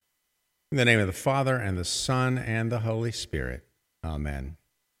In the name of the Father, and the Son, and the Holy Spirit. Amen.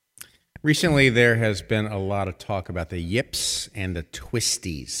 Recently, there has been a lot of talk about the yips and the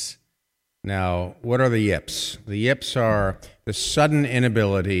twisties. Now, what are the yips? The yips are the sudden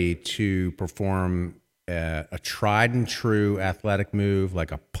inability to perform a tried and true athletic move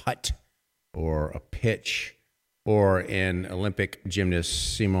like a putt or a pitch, or in Olympic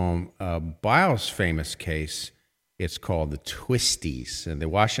gymnast Simone Biles' famous case, it's called the twisties. And the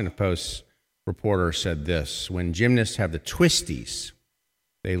Washington Post reporter said this: when gymnasts have the twisties,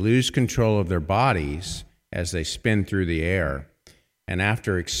 they lose control of their bodies as they spin through the air. And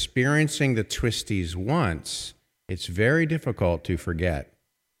after experiencing the twisties once, it's very difficult to forget.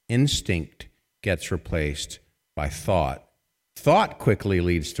 Instinct gets replaced by thought. Thought quickly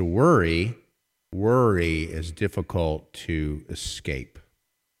leads to worry. Worry is difficult to escape.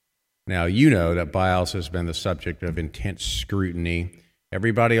 Now, you know that Biles has been the subject of intense scrutiny,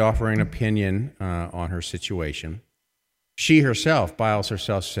 everybody offering an opinion on her situation. She herself, Biles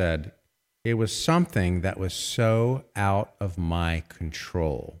herself, said, "It was something that was so out of my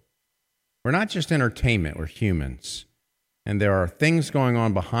control." We're not just entertainment, we're humans. And there are things going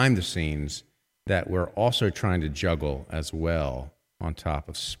on behind the scenes that we're also trying to juggle as well on top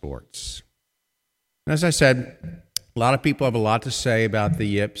of sports. And as I said, a lot of people have a lot to say about the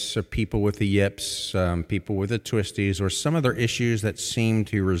yips, or people with the yips, people with the twisties, or some other issues that seem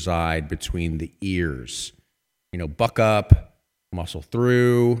to reside between the ears. You know, buck up, muscle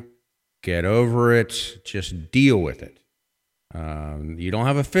through, get over it, just deal with it. You don't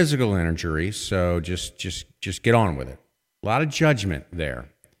have a physical injury, so just get on with it. A lot of judgment there.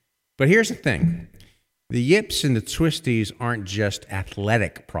 But here's the thing. The yips and the twisties aren't just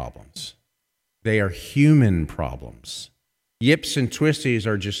athletic problems. They are human problems. Yips and twisties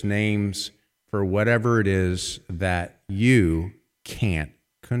are just names for whatever it is that you can't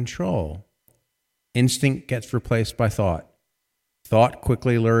control. Instinct gets replaced by thought. Thought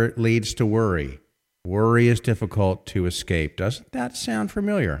quickly leads to worry. Worry is difficult to escape. Doesn't that sound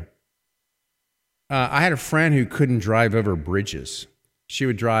familiar? I had a friend who couldn't drive over bridges. She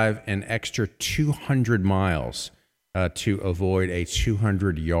would drive an extra 200 miles to avoid a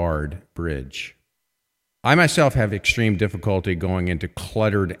 200-yard bridge. I myself have extreme difficulty going into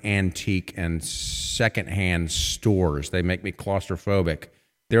cluttered antique and secondhand stores. They make me claustrophobic.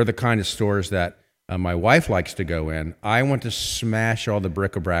 They're the kind of stores that my wife likes to go in. I want to smash all the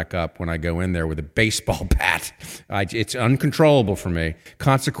bric-a-brac up when I go in there with a baseball bat. It's uncontrollable for me.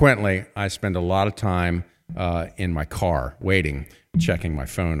 Consequently, I spend a lot of time in my car waiting, checking my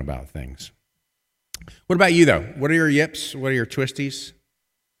phone about things. What about you, though? What are your yips? What are your twisties?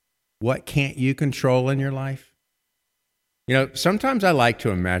 What can't you control in your life? You know, sometimes I like to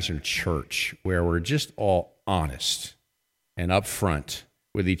imagine church where we're just all honest and upfront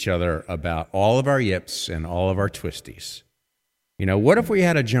with each other about all of our yips and all of our twisties. You know, what if we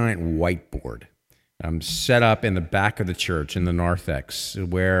had a giant whiteboard set up in the back of the church in the narthex,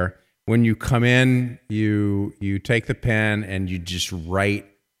 where when you come in, you take the pen and you just write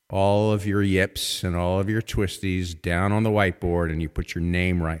all of your yips and all of your twisties down on the whiteboard, and you put your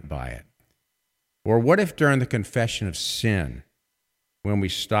name right by it? Or what if during the confession of sin, when we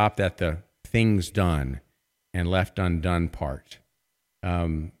stopped at the things done and left undone part,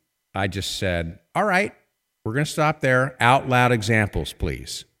 I just said, all right, we're going to stop there. Out loud examples,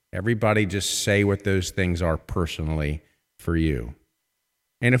 please. Everybody just say what those things are personally for you.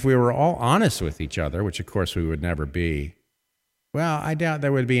 And if we were all honest with each other, which of course we would never be, well, I doubt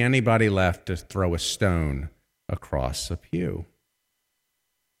there would be anybody left to throw a stone across a pew.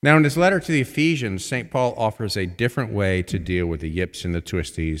 Now, in his letter to the Ephesians, St. Paul offers a different way to deal with the yips and the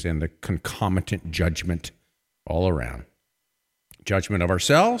twisties and the concomitant judgment all around. Judgment of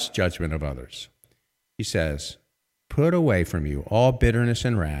ourselves, judgment of others. He says, "Put away from you all bitterness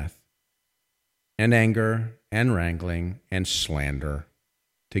and wrath, and anger, and wrangling, and slander,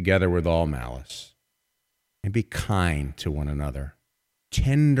 together with all malice. And be kind to one another,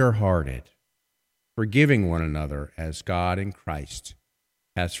 tender-hearted, forgiving one another as God in Christ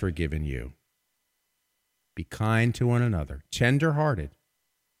has forgiven you." Be kind to one another, tender-hearted,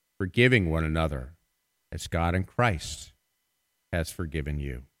 forgiving one another as God in Christ has forgiven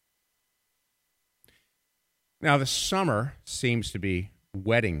you. Now, the summer seems to be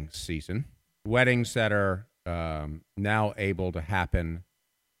wedding season. Weddings that are now able to happen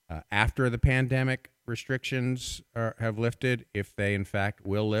after the pandemic restrictions have lifted, if they in fact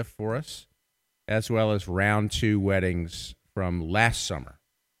will lift for us, as well as round 2 weddings from last summer.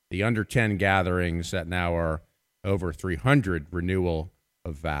 The under 10 gatherings that now are over 300 renewal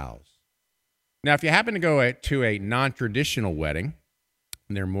of vows. Now, if you happen to go to a non-traditional wedding,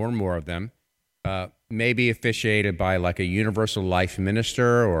 and there are more and more of them, maybe officiated by like a universal life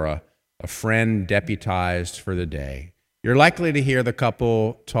minister or a friend deputized for the day. You're likely to hear the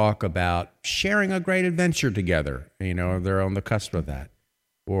couple talk about sharing a great adventure together. They're on the cusp of that.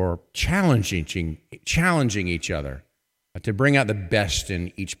 Or challenging each other to bring out the best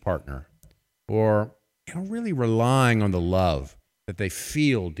in each partner. Or really relying on the love that they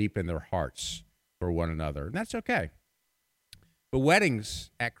feel deep in their hearts for one another. And that's okay. But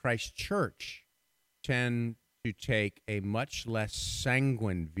weddings at Christ Church tend to take a much less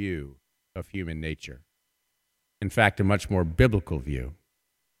sanguine view of human nature. In fact, a much more biblical view.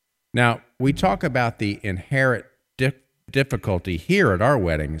 Now, we talk about the inherent difficulty here at our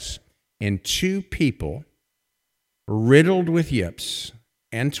weddings in two people riddled with yips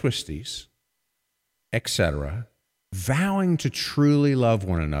and twisties, etc., vowing to truly love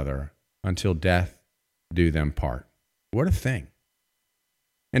one another until death do them part. What a thing.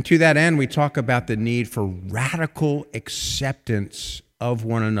 And to that end, we talk about the need for radical acceptance of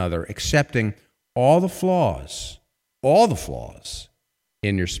one another, accepting all the flaws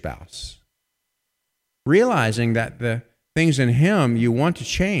in your spouse. Realizing that the things in him you want to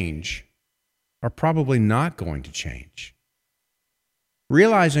change are probably not going to change.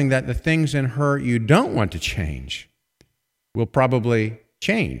 Realizing that the things in her you don't want to change will probably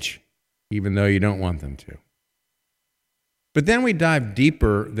change, even though you don't want them to. But then we dive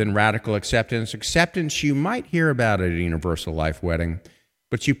deeper than radical acceptance. Acceptance you might hear about at a universal life wedding,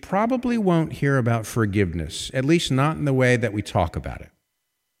 but you probably won't hear about forgiveness, at least not in the way that we talk about it,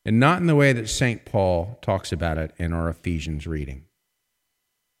 and not in the way that St. Paul talks about it in our Ephesians reading.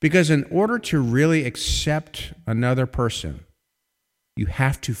 Because in order to really accept another person, you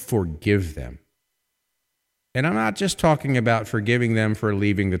have to forgive them. And I'm not just talking about forgiving them for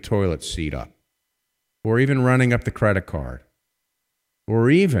leaving the toilet seat up, or even running up the credit card, or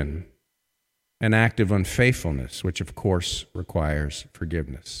even an act of unfaithfulness, which of course requires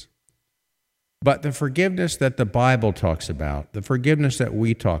forgiveness. But the forgiveness that the Bible talks about, the forgiveness that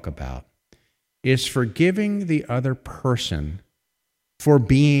we talk about, is forgiving the other person for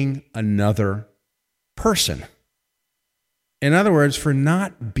being another person. In other words, for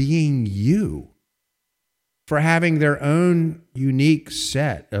not being you, for having their own unique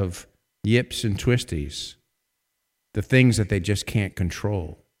set of yips and twisties, the things that they just can't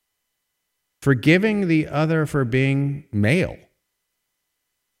control. Forgiving the other for being male.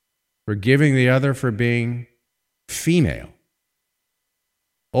 Forgiving the other for being female.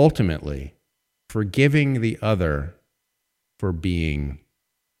 Ultimately, forgiving the other for being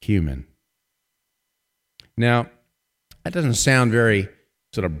human. Now, that doesn't sound very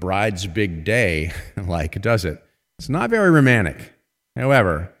sort of bride's big day like, does it? It's not very romantic.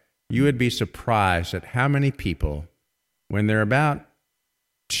 However, you would be surprised at how many people, when they're about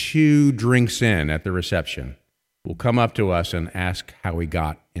 2 drinks in at the reception, will come up to us and ask how we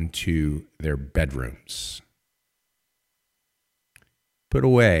got into their bedrooms. Put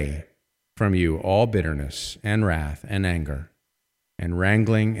away from you all bitterness and wrath and anger and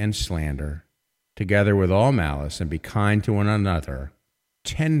wrangling and slander, together with all malice, and be kind to one another,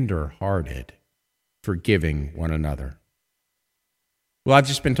 tender-hearted, forgiving one another. Well, I've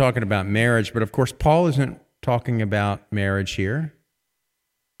just been talking about marriage, but of course, Paul isn't talking about marriage here.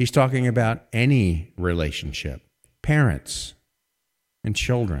 He's talking about any relationship, parents and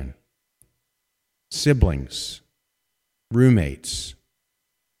children, siblings, roommates,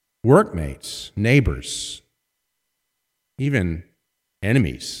 workmates, neighbors, even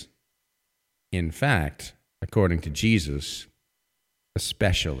enemies. In fact, according to Jesus,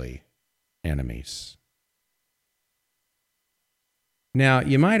 especially enemies. Now,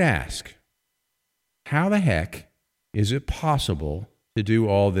 you might ask, how the heck is it possible to do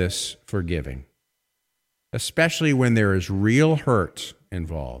all this forgiving, especially when there is real hurt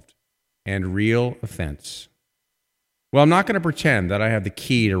involved and real offense? Well, I'm not going to pretend that I have the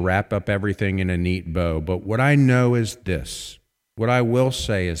key to wrap up everything in a neat bow, but what I know is this. What I will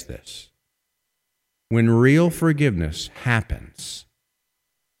say is this. When real forgiveness happens,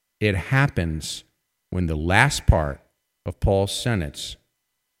 it happens when the last part of Paul's sentence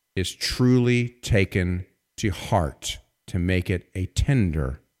is truly taken to heart to make it a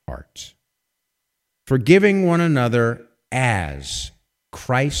tender heart. Forgiving one another as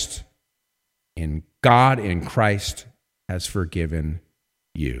Christ in God in Christ has forgiven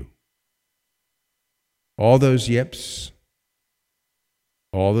you. All those yips,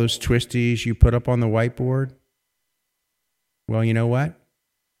 all those twisties you put up on the whiteboard, well, you know what?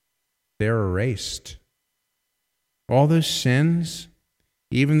 They're erased. All those sins,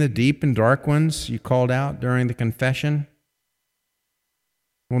 even the deep and dark ones you called out during the confession,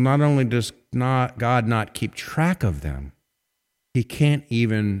 Well, not only does God not keep track of them, he can't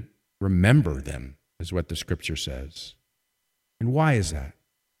even remember them, is what the scripture says. And why is that?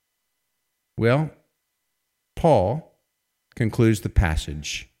 Well, Paul concludes the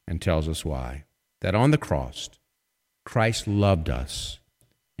passage and tells us why. That on the cross, Christ loved us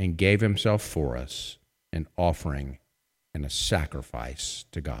and gave himself for us, an offering and a sacrifice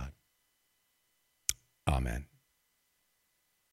to God. Amen.